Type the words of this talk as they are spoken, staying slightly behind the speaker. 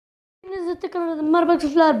Hepinize tekrar merhaba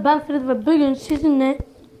arkadaşlar, ben Ferit ve bugün sizinle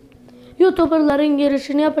YouTuber'ların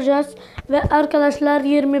girişini yapacağız. Ve arkadaşlar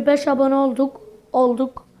 25 abone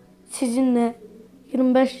olduk sizinle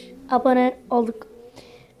 25 abone olduk.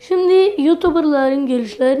 Şimdi YouTuber'ların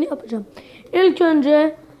girişlerini yapacağım. İlk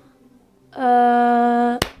önce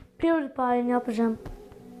PewDiePie'ni yapacağım.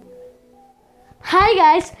 Hi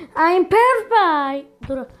guys, I'm PewDiePie.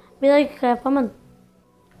 Dur bir dakika yapamadım.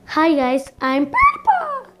 Hi guys, I'm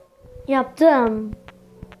PewDiePie. Yaptım.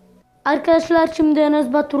 Arkadaşlar şimdi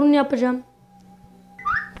Enes Batur'un yapacağım.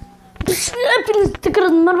 Hepiniz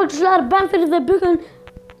tıkırın. Merhaba arkadaşlar, ben Ferit ve bugün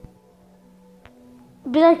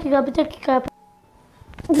bir dakika yap.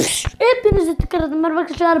 Hepinizi tıkırın. Merhaba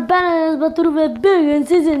arkadaşlar, ben Enes Batur ve bugün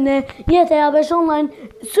sizinle GTA 5 Online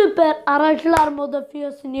süper araçlar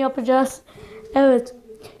modifiyesini yapacağız. Evet.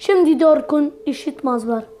 Şimdi de Orkun işitmez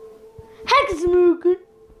var. Herkese mümkün.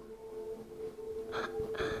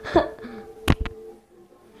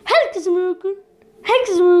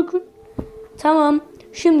 Herkes mümkün. Tamam.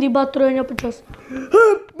 Şimdi Batur'u yapacağız.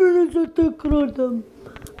 Hepinize tekrardan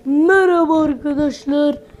merhaba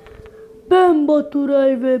arkadaşlar. Ben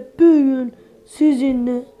Baturay ve bugün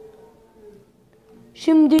sizinle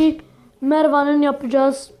şimdi Mervan'ın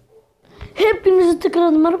yapacağız. Hepinizi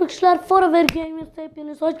tekrardan merhaba arkadaşlar. Forever Gamers'ta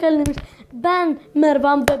hepiniz hoş geldiniz. Ben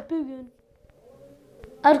Mervan ve bugün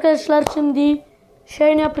arkadaşlar şimdi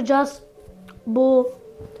ne yapacağız? Bu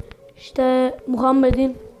işte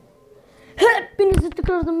Muhammed'in. Hepinizi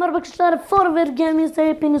tekrardan merhaba arkadaşlar. Forever Gamers'ta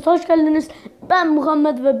hepiniz hoş geldiniz. Ben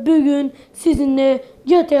Muhammed ve bugün sizinle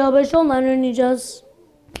GTA 5 Online oynayacağız.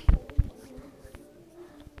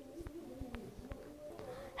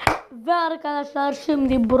 Ve arkadaşlar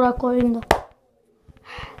şimdi Burak oyunda.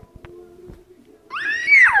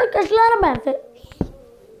 Arkadaşlar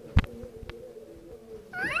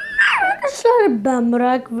ben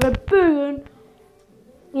Burak ve bugün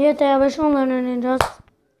GTA 5 Online oynayacağız.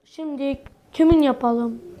 Şimdi kimin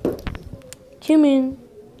yapalım? Kimin?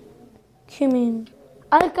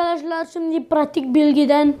 Arkadaşlar şimdi pratik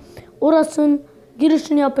bilgiden orasının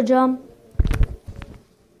girişini yapacağım.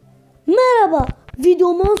 Merhaba,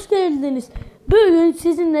 videoma hoş geldiniz. Bugün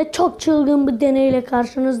sizinle çok çılgın bir deneyle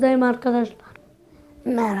karşınızdayım arkadaşlar.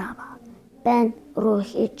 Merhaba, ben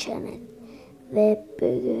Ruhi Çenet ve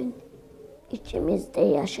bugün içimizde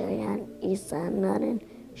yaşayan insanların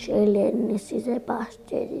şeylerini size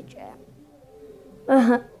bahsedeceğim.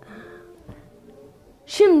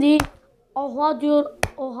 Şimdi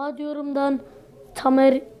oha diyorumdan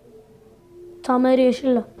Tamer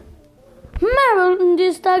Yeşil'le.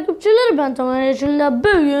 Merhaba takipçileri, ben Tamer Yeşil'le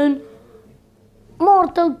bugün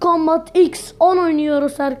Mortal Kombat X10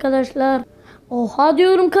 oynuyoruz arkadaşlar. Oha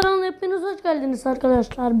diyorum kanalına hepiniz hoş geldiniz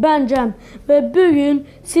arkadaşlar. Ben Cem ve bugün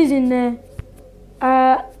sizinle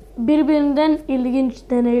birbirinden ilginç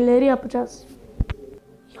deneyleri yapacağız.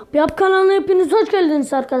 Yap kanalına hepiniz hoş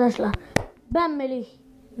geldiniz arkadaşlar. Ben Melih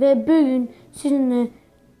ve bugün sizinle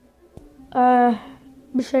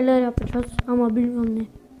bir şeyler yapacağız ama bilmiyorum ne.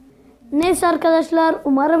 Neyse arkadaşlar,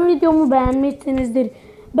 umarım videomu beğenmişsinizdir.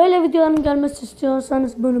 Böyle videoların gelmesi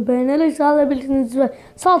istiyorsanız bunu beğenerek sağlayabilirsiniz ve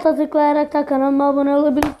sağ tıklayarak da kanalıma abone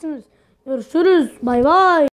olabilirsiniz. Görüşürüz. Bay bay.